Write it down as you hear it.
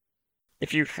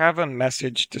If you have a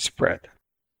message to spread,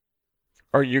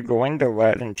 are you going to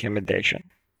let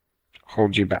intimidation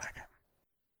hold you back?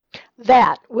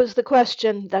 That was the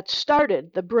question that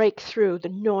started the Breakthrough the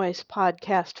Noise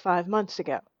podcast 5 months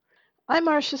ago. I'm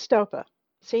Marcia Stopa,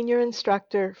 Senior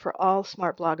Instructor for all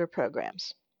Smart Blogger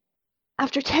programs.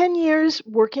 After 10 years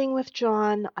working with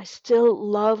John, I still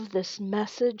love this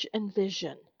message and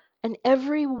vision. And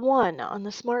everyone on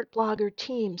the Smart Blogger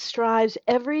team strives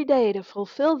every day to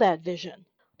fulfill that vision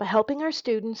by helping our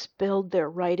students build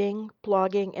their writing,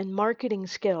 blogging, and marketing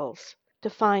skills to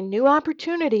find new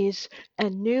opportunities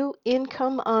and new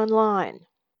income online.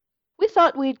 We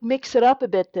thought we'd mix it up a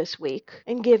bit this week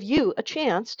and give you a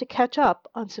chance to catch up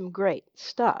on some great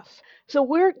stuff. So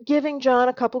we're giving John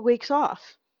a couple weeks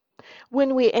off.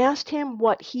 When we asked him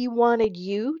what he wanted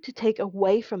you to take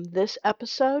away from this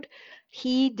episode,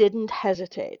 he didn't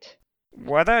hesitate.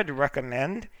 What I'd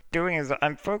recommend doing is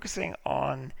I'm focusing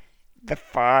on the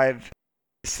 5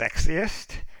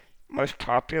 sexiest, most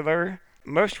popular,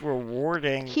 most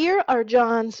rewarding. Here are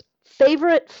John's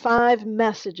favorite 5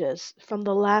 messages from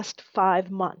the last 5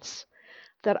 months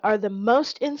that are the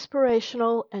most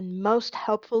inspirational and most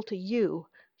helpful to you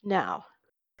now.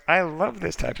 I love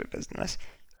this type of business.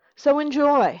 So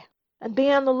enjoy, and be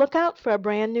on the lookout for a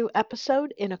brand new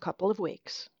episode in a couple of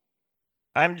weeks.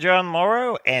 I'm John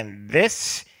Morrow, and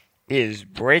this is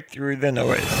Breakthrough the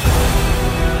Noise, a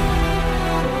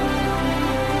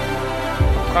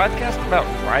podcast about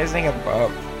rising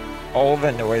above all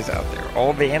the noise out there,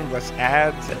 all the endless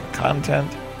ads and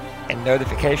content and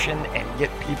notification, and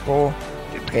get people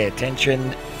to pay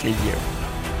attention to you.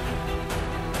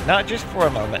 Not just for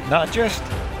a moment, not just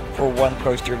for one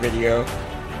post or video.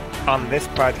 On this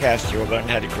podcast, you'll learn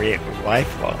how to create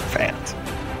lifelong fans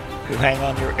who hang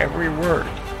on your every word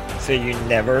so you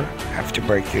never have to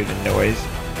break through the noise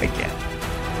again.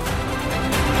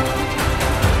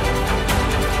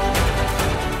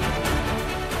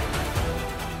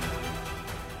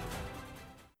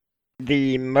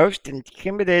 The most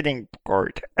intimidating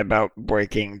part about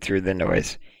breaking through the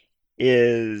noise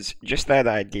is just that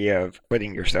idea of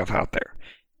putting yourself out there.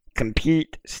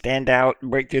 Compete, stand out,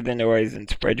 break through the noise, and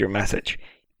spread your message.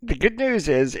 The good news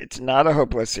is it's not a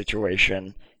hopeless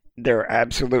situation. There are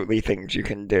absolutely things you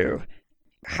can do.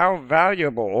 How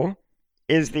valuable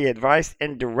is the advice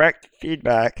and direct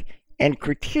feedback and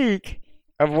critique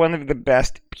of one of the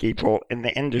best people in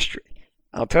the industry?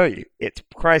 I'll tell you, it's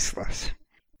priceless.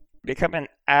 Become an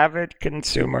avid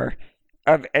consumer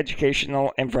of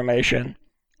educational information.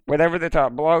 Whatever the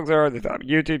top blogs are, the top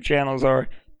YouTube channels are,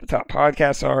 the top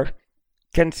podcasts are,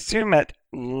 consume it,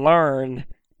 learn,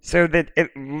 so that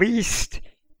at least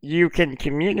you can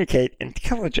communicate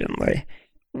intelligently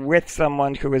with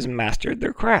someone who has mastered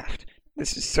their craft.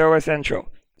 This is so essential.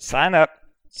 Sign up,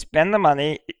 spend the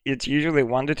money. It's usually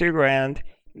 $1 to $2 grand,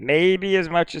 maybe as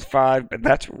much as 5, but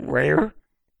that's rare.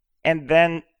 And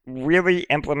then really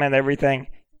implement everything.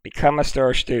 Become a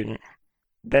star student.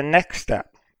 The next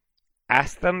step,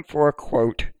 ask them for a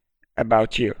quote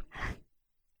about you.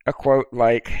 A quote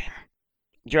like,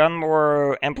 John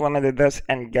Morrow implemented this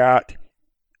and got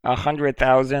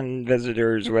 100,000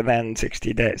 visitors within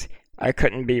 60 days. I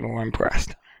couldn't be more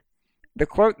impressed. The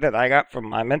quote that I got from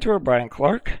my mentor, Brian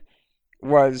Clark,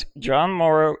 was, John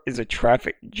Morrow is a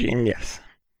traffic genius.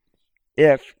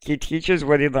 If he teaches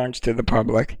what he learns to the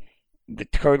public, the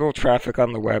total traffic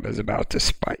on the web is about to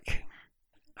spike.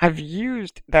 I've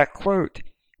used that quote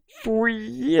for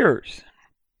years.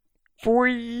 For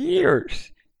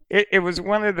years. It was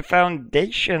one of the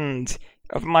foundations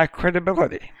of my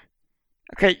credibility.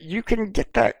 Okay, you can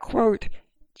get that quote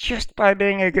just by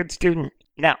being a good student.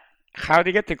 Now, how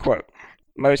to get the quote?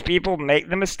 Most people make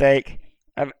the mistake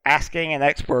of asking an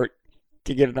expert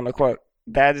to give them a quote.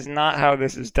 That is not how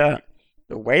this is done.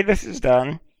 The way this is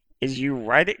done is you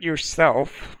write it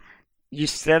yourself, you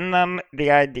send them the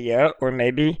idea, or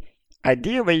maybe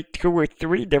ideally 2 or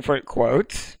 3 different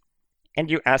quotes,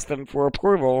 and you ask them for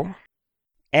approval,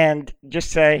 and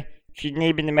just say, if you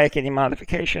need me to make any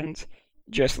modifications,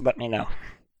 just let me know.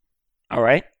 All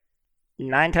right?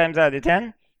 9 times out of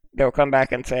 10, they'll come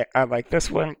back and say, I like this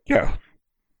one, go.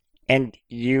 And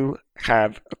you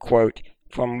have a quote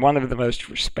from one of the most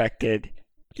respected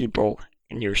people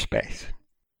in your space.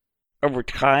 Over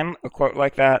time, a quote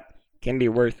like that can be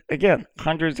worth, again,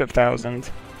 hundreds of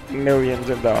thousands, millions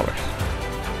of dollars.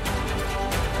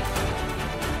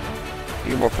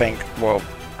 People think, well,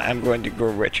 I'm going to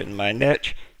grow rich in my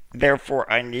niche,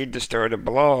 therefore I need to start a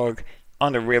blog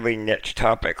on a really niche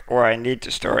topic, or I need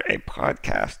to start a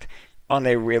podcast on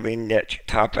a really niche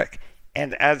topic.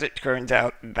 And as it turns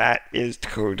out, that is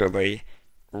totally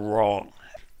wrong.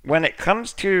 When it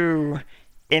comes to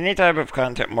any type of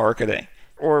content marketing,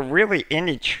 or really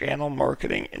any channel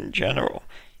marketing in general,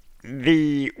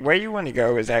 the way you want to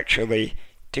go is actually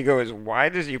to go as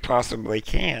wide as you possibly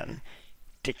can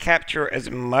to capture as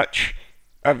much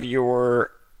of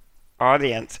your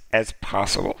audience as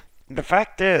possible. The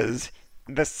fact is,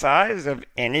 the size of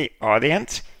any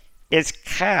audience is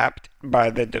capped by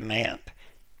the demand.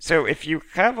 So if you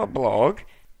have a blog,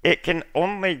 it can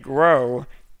only grow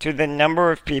to the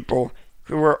number of people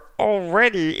who are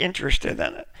already interested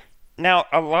in it. Now,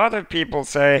 a lot of people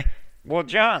say, well,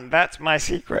 John, that's my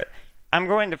secret. I'm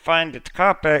going to find a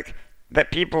topic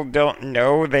that people don't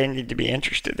know they need to be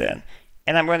interested in,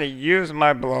 and I'm going to use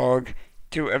my blog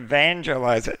to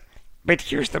evangelize it. But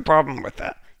here's the problem with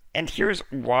that, and here's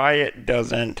why it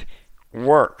doesn't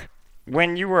work.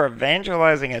 When you are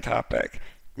evangelizing a topic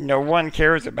no one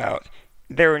cares about,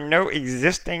 there are no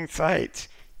existing sites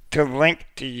to link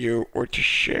to you or to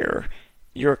share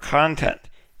your content.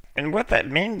 And what that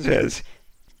means is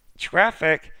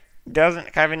traffic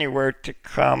doesn't have anywhere to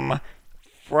come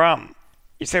from.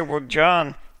 You say, well,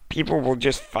 John, people will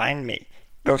just find me.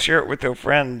 They'll share it with their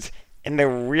friends, and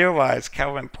they'll realize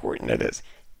how important it is.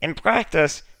 In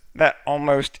practice, that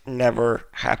almost never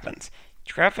happens.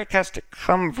 Traffic has to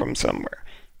come from somewhere.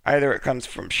 Either it comes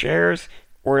from shares,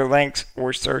 or links,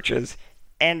 or searches.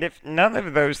 And if none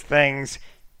of those things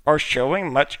are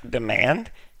showing much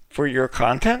demand for your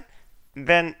content,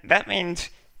 then that means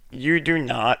you do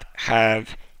not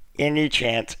have any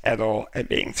chance at all at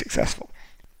being successful.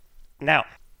 Now,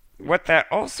 what that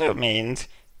also means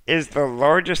is the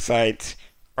largest sites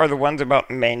are the ones about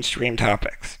mainstream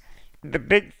topics. The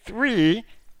big three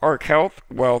are health,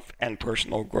 wealth, and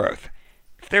personal growth.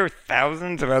 If there are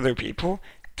thousands of other people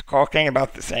talking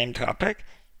about the same topic,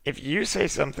 if you say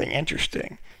something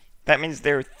interesting, that means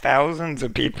there are thousands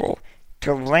of people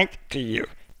to link to you.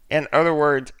 In other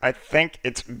words, I think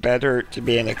it's better to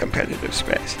be in a competitive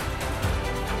space.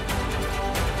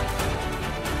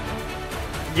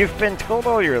 You've been told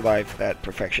all your life that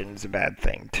perfection is a bad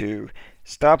thing, to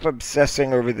stop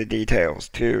obsessing over the details,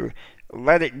 to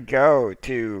let it go,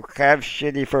 to have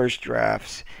shitty first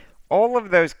drafts, all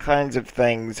of those kinds of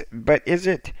things, but is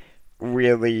it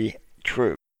really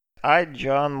true? I,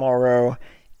 John Morrow,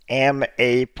 am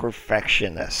a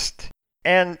perfectionist.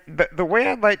 And the way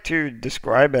I'd like to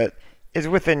describe it is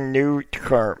with a new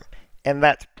term, and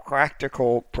that's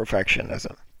practical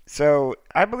perfectionism. So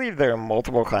I believe there are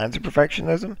multiple kinds of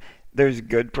perfectionism. There's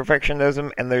good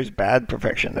perfectionism and there's bad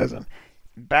perfectionism.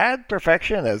 Bad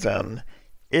perfectionism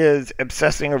is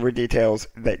obsessing over details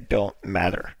that don't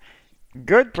matter.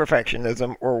 Good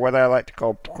perfectionism, or what I like to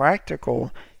call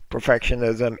practical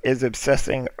perfectionism, is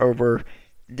obsessing over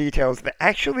details that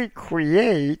actually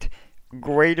create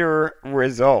greater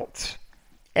results.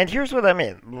 And here's what I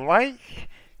mean.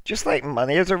 Just like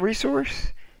money is a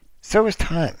resource, so is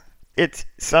time. It's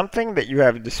something that you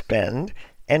have to spend,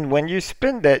 and when you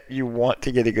spend it, you want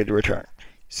to get a good return.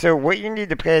 So what you need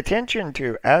to pay attention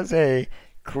to as a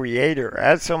creator,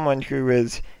 as someone who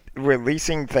is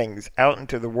releasing things out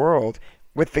into the world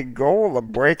with the goal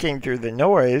of breaking through the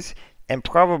noise and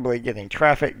probably getting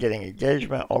traffic, getting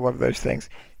engagement, all of those things,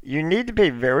 you need to pay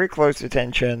very close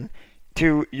attention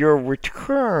to your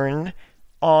return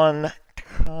on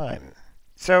time.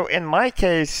 So in my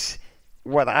case,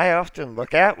 what I often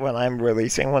look at when I'm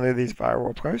releasing one of these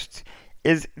viral posts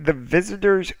is the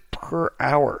visitors per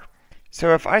hour.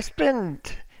 So if I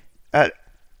spend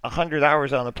 100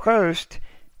 hours on a post,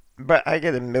 but I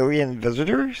get 1 million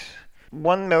visitors,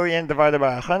 1 million divided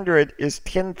by 100 is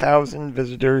 10,000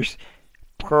 visitors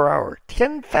per hour.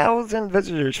 10,000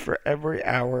 visitors for every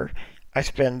hour I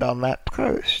spend on that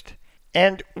post.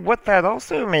 And what that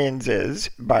also means is,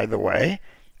 by the way,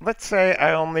 let's say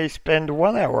I only spend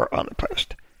 1 hour on a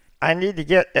post. I need to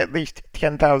get at least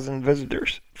 10,000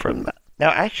 visitors from that.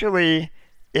 Now, actually,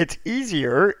 it's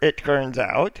easier, it turns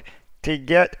out, to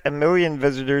get 1 million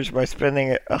visitors by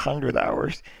spending 100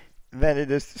 hours than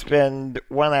it is to spend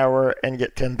 1 hour and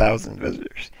get 10,000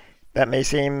 visitors. That may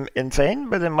seem insane,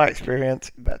 but in my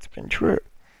experience, that's been true.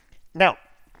 Now,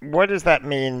 what does that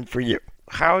mean for you?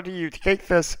 How do you take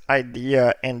this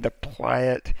idea and apply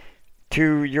it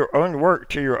to your own work,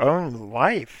 to your own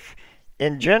life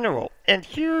in general? And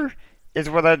here is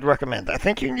what I'd recommend. I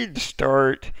think you need to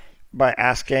start by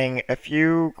asking a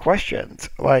few questions,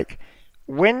 like,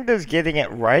 when does getting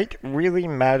it right really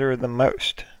matter the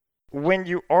most? When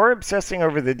you are obsessing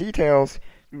over the details,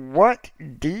 what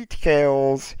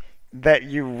details that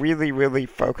you really, really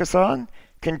focus on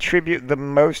contribute the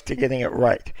most to getting it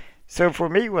right? So for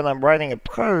me, when I'm writing a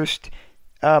post,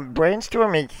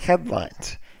 brainstorming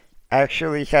headlines.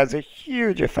 actually has a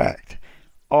huge effect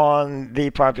on the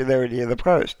popularity of the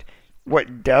post.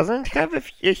 What doesn't have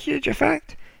a huge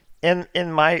effect, in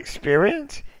my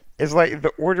experience, is like the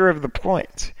order of the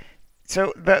points.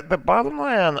 So the bottom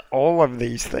line on all of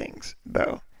these things,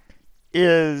 though,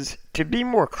 is to be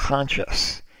more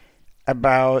conscious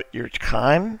about your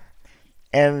time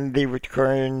and the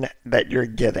return that you're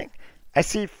getting. I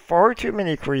see far too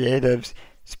many creatives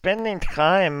spending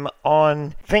time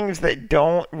on things that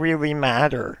don't really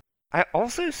matter. I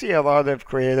also see a lot of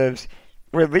creatives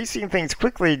releasing things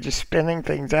quickly, just spinning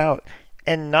things out,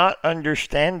 and not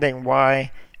understanding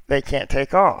why they can't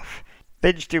take off.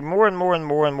 They just do more and more and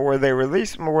more and more. They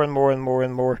release more and more and more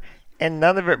and more, and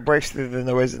none of it breaks through the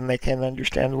noise, and they can't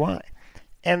understand why.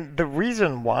 And the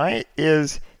reason why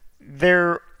is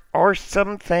there are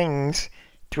some things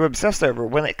to obsess over.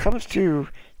 When it comes to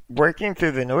breaking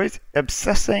through the noise,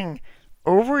 obsessing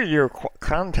over your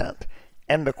content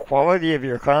and the quality of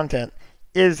your content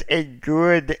is a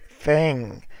good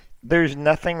thing. There's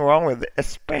nothing wrong with it,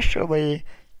 especially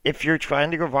if you're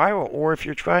trying to go viral or if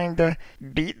you're trying to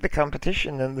beat the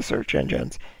competition in the search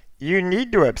engines. You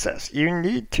need to obsess. You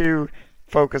need to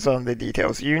focus on the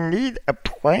details. You need a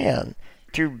plan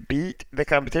to beat the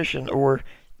competition or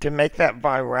to make that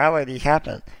virality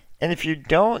happen. And if you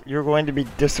don't, you're going to be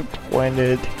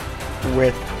disappointed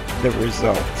with the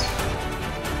results.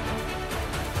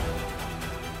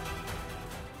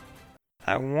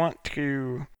 I want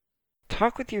to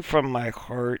talk with you from my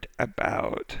heart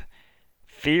about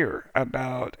fear,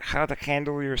 about how to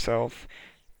handle yourself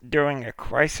during a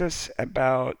crisis,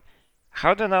 about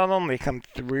how to not only come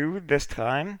through this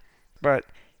time, but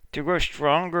to grow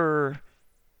stronger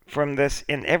from this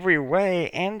in every way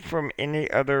and from any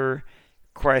other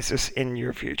crisis in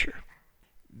your future.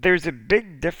 There's a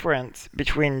big difference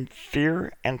between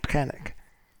fear and panic.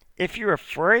 If you're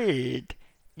afraid,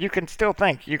 you can still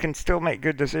think, you can still make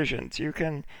good decisions, you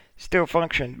can still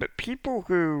function. But people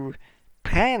who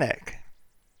panic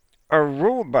are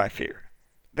ruled by fear.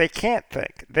 They can't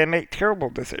think. They make terrible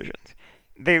decisions.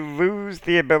 They lose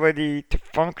the ability to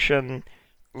function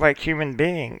like human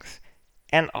beings.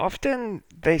 And often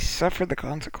they suffer the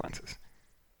consequences.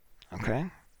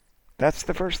 Okay? That's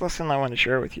the first lesson I want to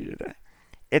share with you today.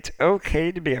 It's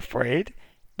okay to be afraid,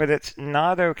 but it's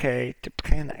not okay to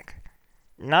panic.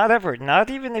 Not ever. Not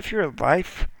even if your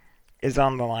life is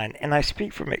on the line. And I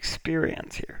speak from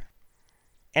experience here.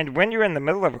 And when you're in the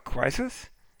middle of a crisis,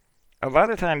 a lot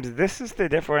of times this is the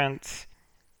difference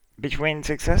between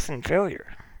success and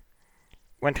failure.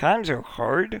 When times are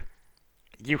hard,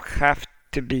 you have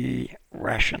to be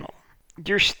rational.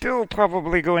 You're still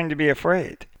probably going to be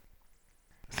afraid.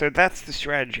 So that's the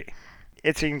strategy.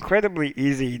 It's incredibly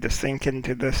easy to sink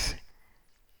into this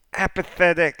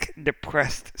apathetic,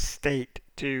 depressed state,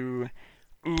 to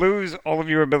lose all of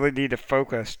your ability to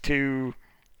focus, to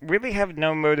really have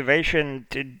no motivation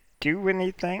to do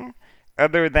anything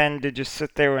other than to just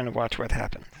sit there and watch what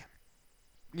happens.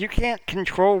 You can't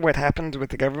control what happens with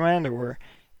the government or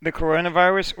the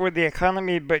coronavirus or the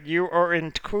economy, but you are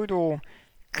in total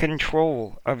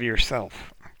control of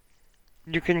yourself.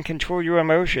 You can control your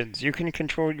emotions. You can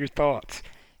control your thoughts.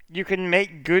 You can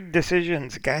make good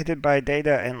decisions guided by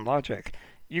data and logic.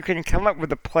 You can come up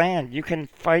with a plan. You can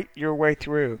fight your way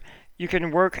through. You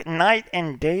can work night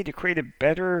and day to create a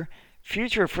better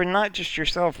future for not just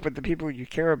yourself, but the people you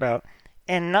care about.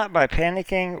 And not by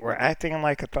panicking or acting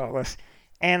like a thoughtless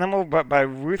animal, but by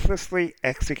ruthlessly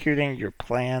executing your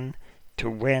plan to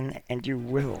win, and you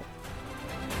will.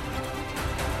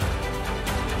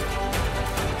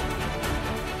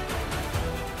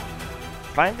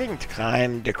 Finding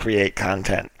time to create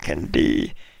content can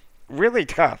be really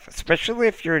tough, especially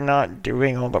if you're not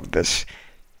doing all of this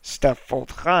stuff full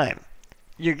time.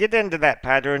 You get into that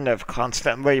pattern of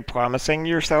constantly promising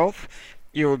yourself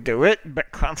you'll do it,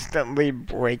 but constantly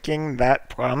breaking that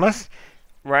promise,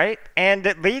 right? And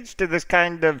it leads to this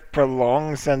kind of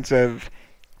prolonged sense of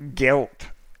guilt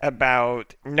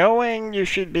about knowing you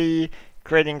should be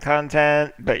creating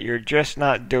content, but you're just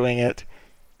not doing it.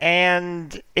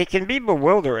 And it can be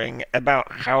bewildering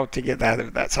about how to get out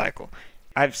of that cycle.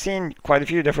 I've seen quite a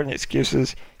few different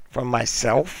excuses from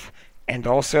myself and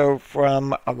also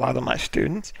from a lot of my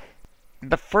students.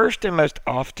 The first and most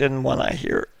often one I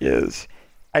hear is,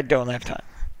 I don't have time.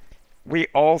 We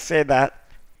all say that.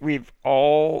 We've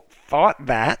all thought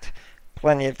that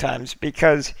plenty of times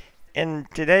because in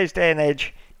today's day and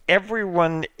age,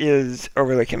 everyone is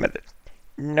overly committed.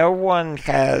 No one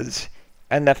has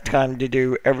enough time to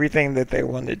do everything that they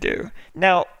want to do.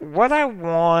 Now, what I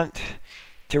want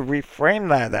to reframe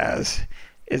that as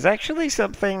is actually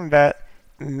something that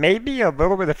may be a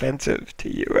little bit offensive to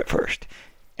you at first.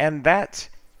 And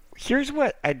here's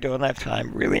what I don't have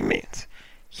time really means.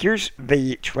 Here's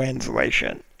the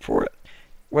translation for it.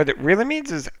 What it really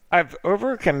means is I've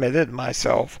overcommitted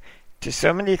myself to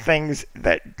so many things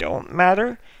that don't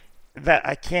matter that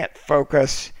I can't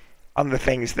focus on the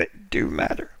things that do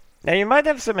matter. Now, you might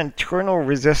have some internal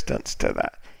resistance to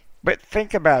that, but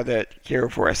think about it here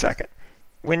for a second.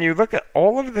 When you look at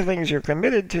all of the things you're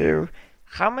committed to,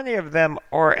 how many of them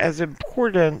are as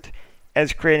important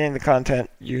as creating the content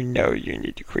you know you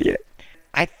need to create?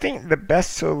 I think the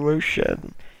best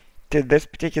solution to this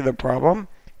particular problem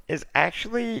is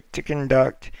actually to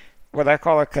conduct what I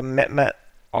call a commitment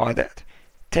audit.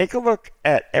 Take a look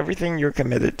at everything you're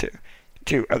committed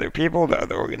to other people, to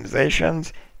other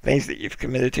organizations, things that you've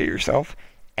committed to yourself,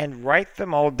 and write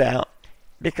them all down.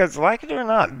 Because like it or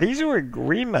not, these are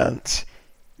agreements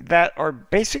that are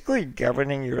basically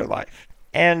governing your life.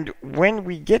 And when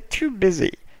we get too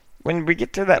busy, when we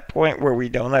get to that point where we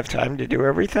don't have time to do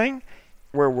everything,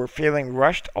 where we're feeling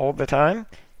rushed all the time,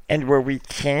 and where we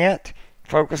can't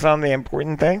focus on the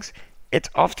important things, it's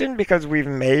often because we've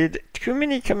made too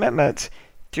many commitments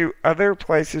to other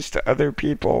places, to other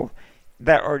people,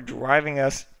 that are driving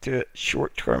us to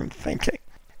short-term thinking.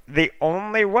 The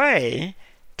only way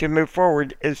to move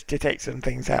forward is to take some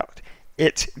things out.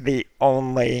 It's the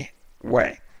only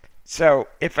way. So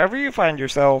if ever you find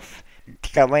yourself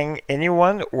telling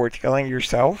anyone or telling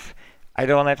yourself, I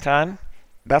don't have time,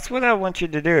 that's what I want you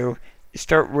to do.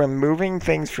 Start removing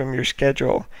things from your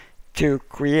schedule to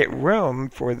create room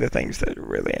for the things that are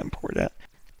really important.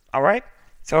 All right?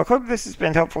 So I hope this has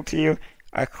been helpful to you.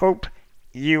 I hope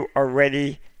you are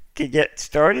ready to get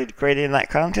started creating that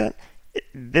content.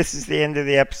 This is the end of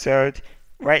the episode.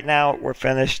 Right now, we're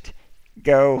finished.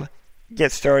 Go,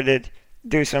 get started,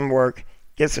 do some work,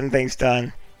 get some things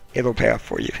done. It'll pay off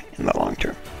for you in the long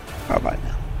term. Bye-bye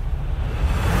now.